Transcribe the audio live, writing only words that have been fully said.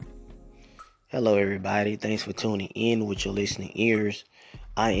Hello, everybody. Thanks for tuning in with your listening ears.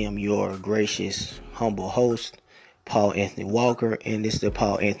 I am your gracious, humble host, Paul Anthony Walker, and this is the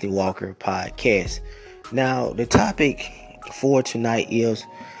Paul Anthony Walker podcast. Now, the topic for tonight is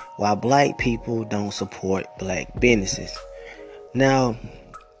why black people don't support black businesses. Now,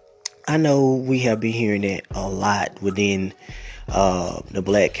 I know we have been hearing that a lot within the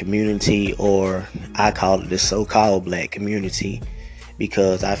black community, or I call it the so called black community,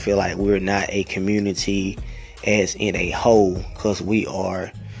 because I feel like we're not a community as in a whole, because we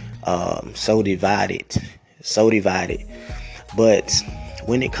are so divided, so divided. But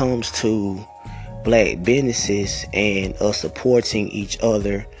when it comes to black businesses and us supporting each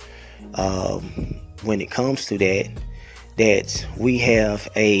other, when it comes to that we have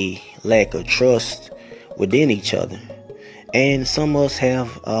a lack of trust within each other, and some of us have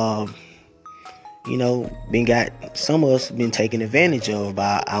some of us been taken advantage of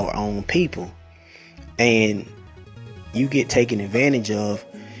by our own people. And you get taken advantage of,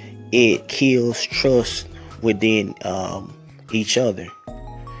 it kills trust within each other.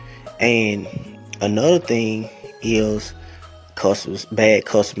 And another thing is bad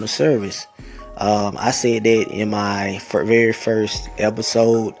customer service. I said that in my very first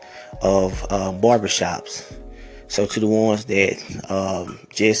episode of barbershops. So to the ones that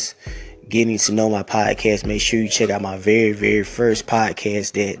just getting to know my podcast, make sure you check out my very first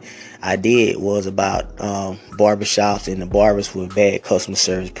podcast that I did was about barbershops and the barbers with bad customer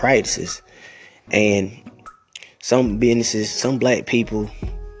service practices. And some businesses, some black people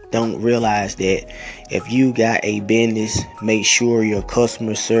don't realize that if you got a business, make sure your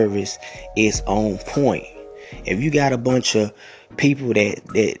customer service is on point. If you got a bunch of people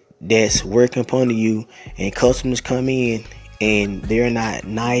that's working under you, and customers come in and they're not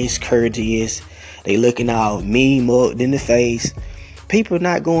nice, courteous, they looking all mean mugged in the face, people are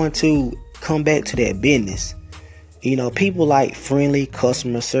not going to come back to that business. You know, people like friendly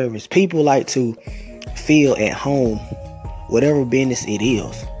customer service. People like to feel at home, whatever business it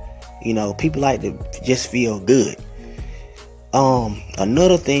is. You know, people like to just feel good.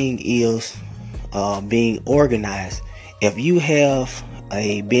 Another thing is being organized. If you have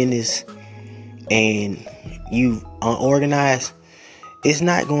a business and you unorganized, it's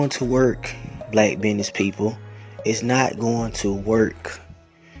not going to work, black business people. It's not going to work.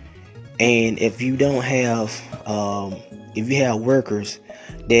 And if you don't have, if you have workers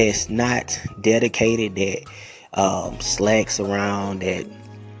that's not dedicated, that slacks around, that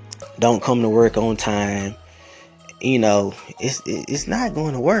don't come to work on time, you know, it's not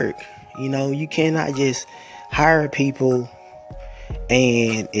going to work. You know, you cannot just hire people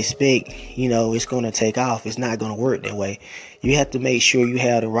and expect, you know, it's going to take off. It's not going to work that way. You have to make sure you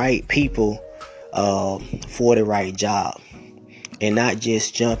have the right people for the right job, and not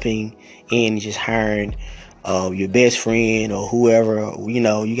just jumping in and just hiring your best friend or whoever. You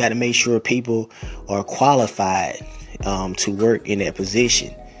know, you got to make sure people are qualified to work in that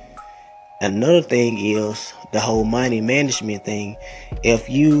position. Another thing is the whole money management thing. If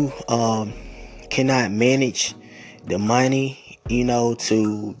you cannot manage the money, you know,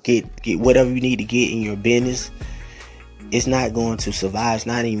 to get whatever you need to get in your business, it's not going to survive. It's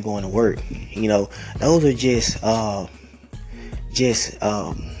not even going to work. You know, those are just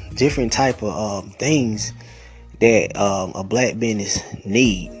different type of things that a black business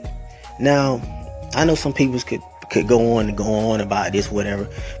need. Now, I know some people could go on and go on about this, whatever,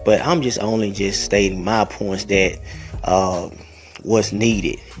 but I'm just only just stating my points that what's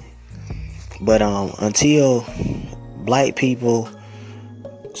needed. But until black people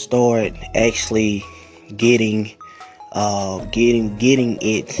start actually getting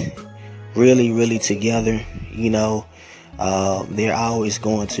it really together, you know, there always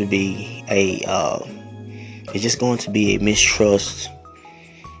going to be it's just going to be a mistrust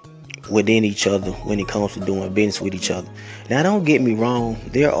within each other when it comes to doing business with each other. Now, don't get me wrong,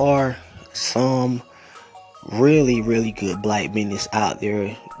 there are some really good black business out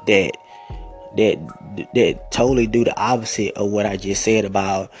there that totally do the opposite of what I just said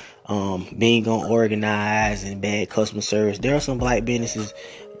about being unorganized and bad customer service. There are some black businesses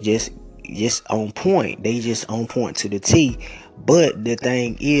just on point. They just on point to the T. But the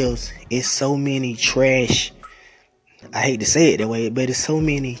thing is, it's so many trash, I hate to say it that way, but it's so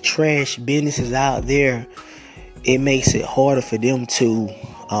many trash businesses out there. It makes it harder for them to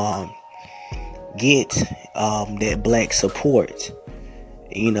get that black support.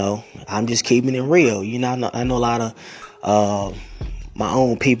 You know, I'm just keeping it real. You know, I know a lot of my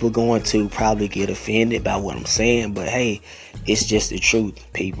own people going to probably get offended by what I'm saying, but hey, it's just the truth,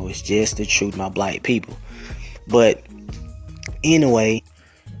 people. It's just the truth, my black people. But anyway,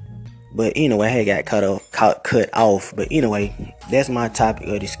 But anyway, I had got cut off. But anyway, that's my topic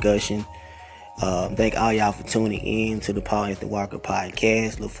of discussion. Thank all y'all for tuning in to the Paul Anthony Walker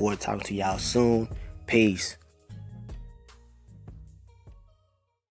podcast. Look forward to talking to y'all soon. Peace.